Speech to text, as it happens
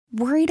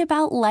Worried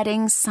about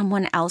letting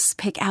someone else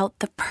pick out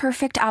the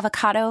perfect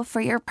avocado for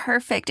your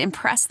perfect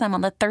impress them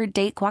on the third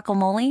date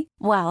guacamole?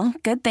 Well,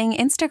 good thing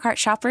Instacart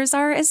shoppers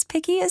are as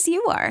picky as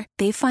you are.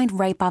 They find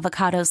ripe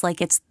avocados like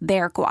it's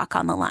their guac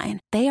on the line.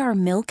 They are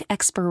milk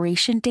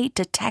expiration date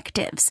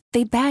detectives.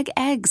 They bag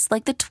eggs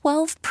like the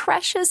 12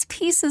 precious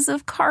pieces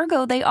of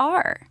cargo they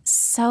are.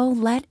 So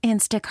let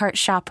Instacart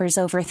shoppers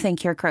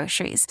overthink your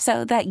groceries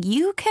so that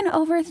you can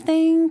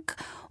overthink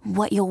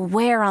what you'll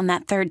wear on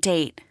that third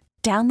date.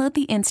 Download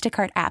the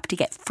Instacart app to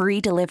get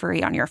free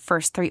delivery on your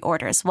first 3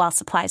 orders while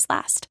supplies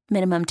last.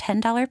 Minimum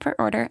 $10 per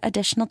order.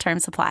 Additional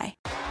terms apply.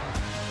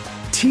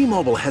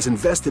 T-Mobile has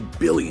invested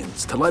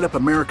billions to light up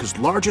America's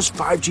largest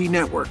 5G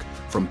network,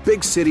 from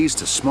big cities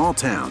to small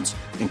towns,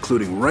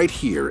 including right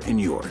here in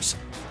yours.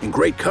 And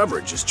great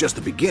coverage is just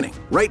the beginning.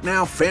 Right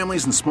now,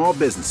 families and small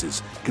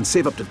businesses can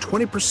save up to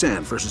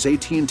 20% versus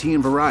AT&T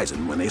and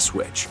Verizon when they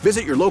switch.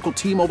 Visit your local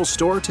T-Mobile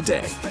store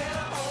today.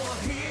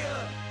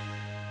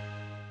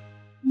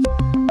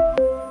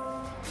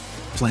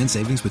 Plan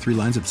savings with 3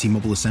 lines of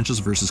T-Mobile Essentials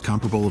versus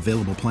comparable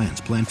available plans.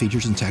 Plan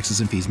features and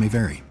taxes and fees may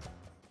vary.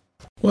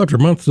 Well, after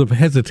months of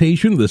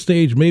hesitation, the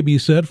stage may be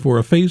set for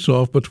a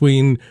face-off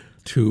between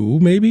 2,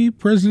 maybe,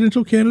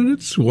 presidential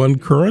candidates, one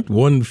current,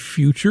 one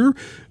future.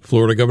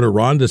 Florida Governor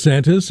Ron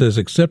DeSantis has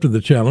accepted the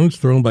challenge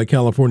thrown by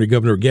California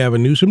Governor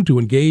Gavin Newsom to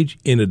engage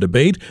in a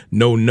debate.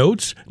 No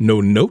notes,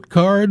 no note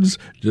cards,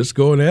 just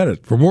going at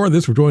it. For more of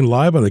this, we're joined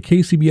live on the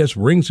KCBS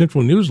Ring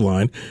Central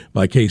Newsline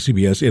by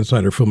KCBS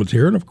insider Phil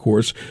Mateer and, of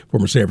course,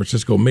 former San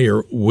Francisco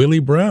Mayor Willie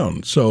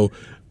Brown. So,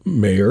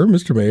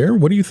 Mr. Mayor,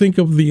 what do you think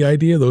of the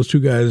idea of those two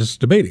guys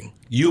debating?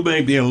 You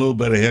may be a little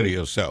bit ahead of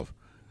yourself.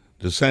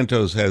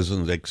 DeSantis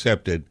hasn't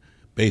accepted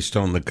based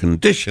on the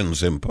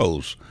conditions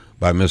imposed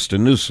by Mr.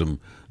 Newsom.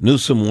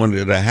 Newsom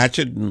wanted a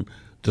hatchet and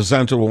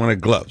DeSantis wanted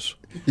gloves.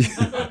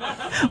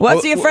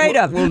 What's he afraid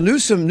of? Well,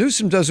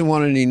 Newsom doesn't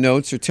want any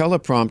notes or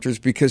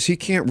teleprompters because he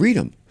can't read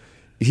them.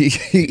 He's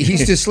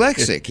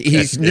dyslexic.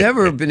 He's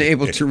never been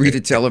able to read a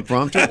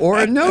teleprompter or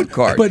a note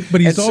card. But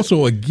he's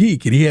also a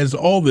geek, and he has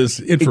all this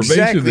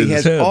information in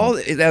his head.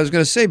 I was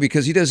going to say,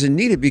 because he doesn't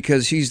need it,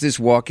 because he's this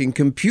walking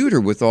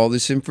computer with all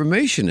this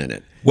information in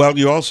it. Well,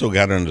 you also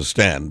got to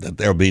understand that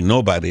there'll be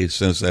nobody,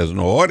 since there's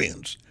no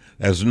audience.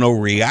 There's no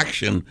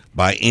reaction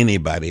by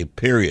anybody,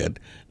 period,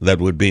 that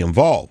would be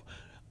involved,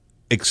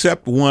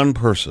 except one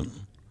person.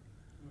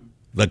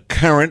 The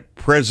current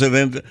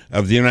president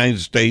of the United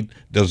States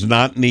does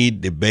not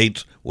need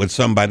debates with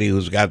somebody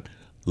who's got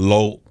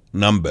low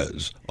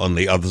numbers on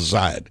the other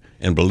side.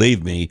 And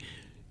believe me,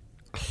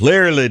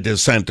 clearly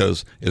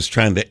DeSantis is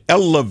trying to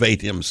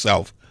elevate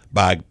himself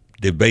by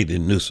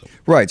debating Newsom.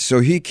 Right, so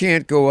he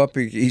can't go up.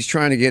 He's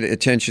trying to get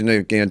attention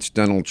against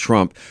Donald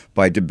Trump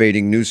by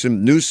debating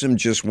Newsom. Newsom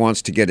just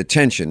wants to get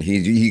attention.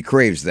 He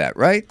craves that,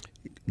 right?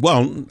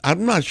 Well,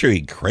 I'm not sure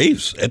he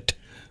craves it.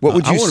 What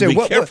would you say? I want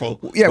to be careful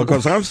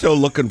because I'm still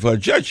looking for a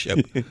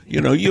judgeship.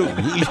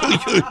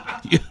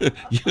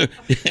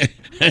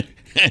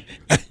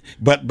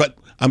 But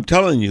I'm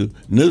telling you,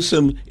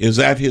 Newsom is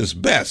at his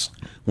best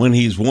when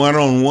he's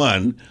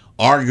one-on-one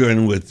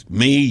arguing with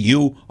me,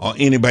 you, or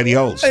anybody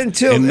else. And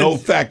no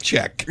fact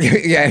check.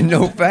 Yeah, and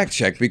no fact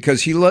check,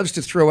 because he loves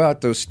to throw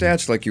out those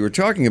stats like you were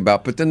talking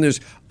about, but then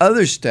there's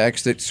other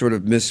stats that sort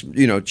of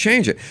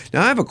change it.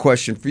 Now, I have a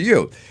question for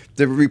you.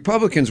 The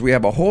Republicans, we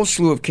have a whole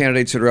slew of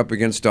candidates that are up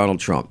against Donald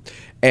Trump,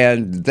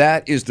 and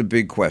that is the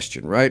big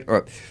question, right?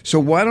 So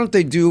why don't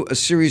they do a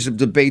series of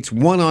debates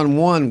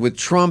one-on-one with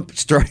Trump,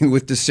 starting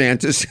with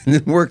DeSantis, and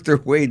then work their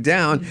way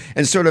down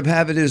and sort of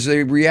have it as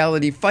a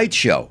reality fight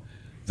show?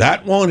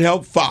 That won't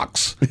help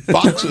Fox.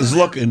 Fox is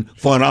looking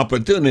for an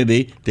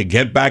opportunity to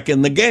get back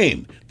in the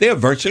game. They're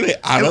virtually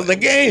out of the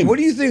game. What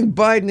do you think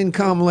Biden and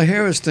Kamala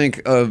Harris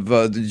think of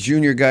the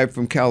junior guy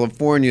from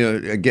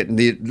California getting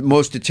the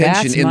most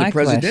attention in the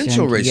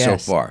presidential race so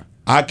far?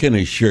 I can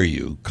assure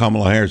you,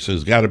 Kamala Harris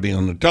has got to be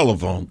on the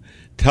telephone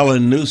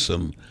telling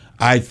Newsom,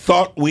 I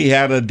thought we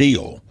had a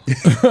deal.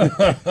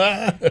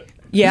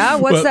 Yeah,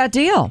 what's that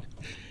deal?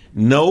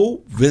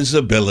 No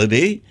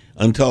visibility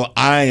until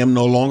I am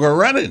no longer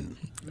running.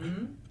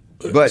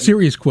 But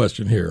serious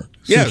question here.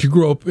 Yes. Since you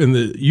grew up in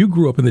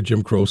the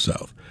Jim Crow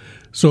South.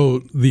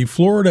 So the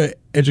Florida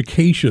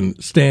education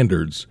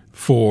standards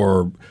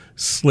for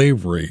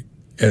slavery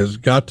has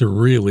got to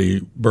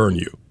really burn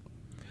you.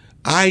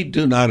 I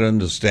do not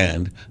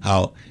understand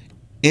how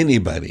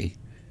anybody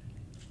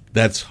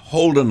that's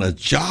holding a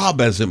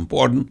job as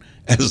important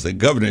as the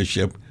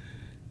governorship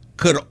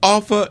could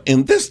offer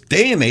in this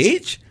day and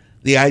age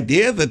the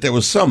idea that there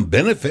was some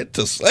benefit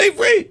to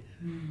slavery.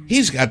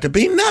 He's got to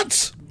be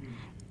nuts.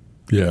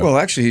 Yeah. Well,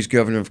 actually, he's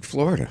governor of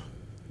Florida.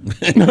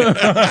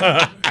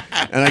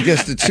 And I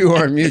guess the two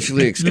aren't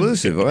mutually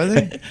exclusive, are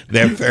they?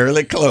 They're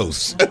fairly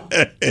close.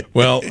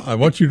 Well, I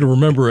want you to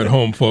remember at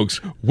home, folks,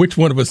 which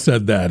one of us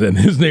said that, and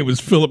his name was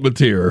Philip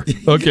Mateer.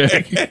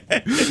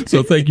 Okay?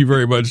 So thank you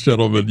very much,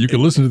 gentlemen. You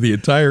can listen to the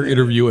entire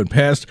interview and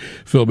past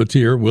Phil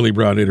Mateer, Willie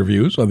Brown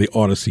interviews on the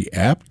Odyssey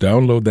app.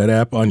 Download that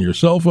app on your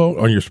cell phone,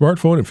 on your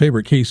smartphone, and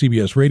favorite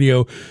KCBS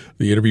Radio.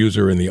 The interviews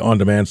are in the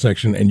on-demand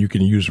section, and you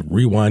can use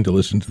Rewind to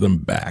listen to them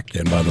back.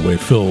 And by the way,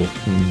 Phil will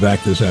be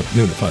back this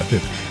afternoon at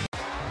 5:50.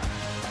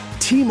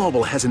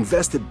 T-Mobile has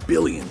invested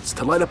billions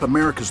to light up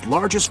America's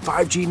largest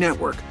 5G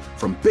network,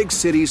 from big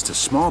cities to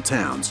small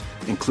towns,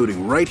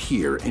 including right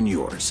here in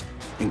yours.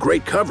 And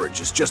great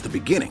coverage is just the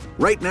beginning.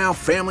 Right now,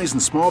 families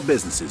and small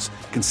businesses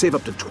can save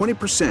up to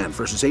 20%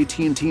 versus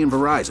AT&T and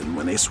Verizon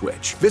when they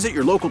switch. Visit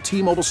your local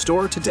T-Mobile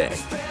store today.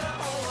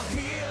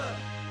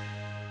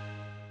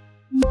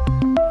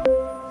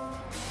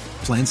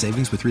 Plan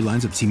savings with 3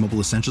 lines of T-Mobile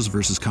Essentials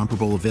versus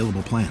comparable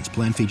available plans.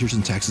 Plan features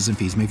and taxes and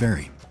fees may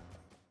vary.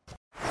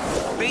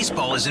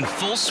 Baseball is in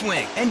full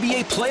swing.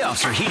 NBA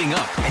playoffs are heating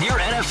up, and your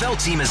NFL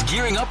team is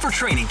gearing up for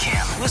training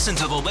camp. Listen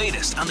to the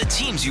latest on the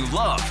teams you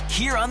love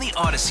here on the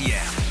Odyssey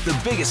app. The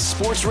biggest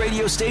sports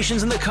radio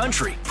stations in the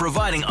country,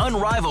 providing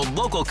unrivaled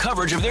local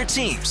coverage of their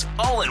teams,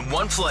 all in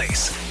one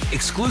place.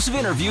 Exclusive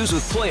interviews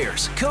with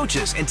players,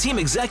 coaches, and team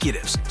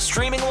executives,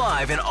 streaming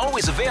live and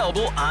always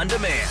available on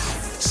demand.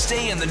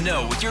 Stay in the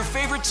know with your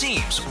favorite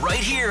teams right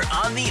here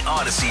on the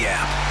Odyssey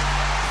app.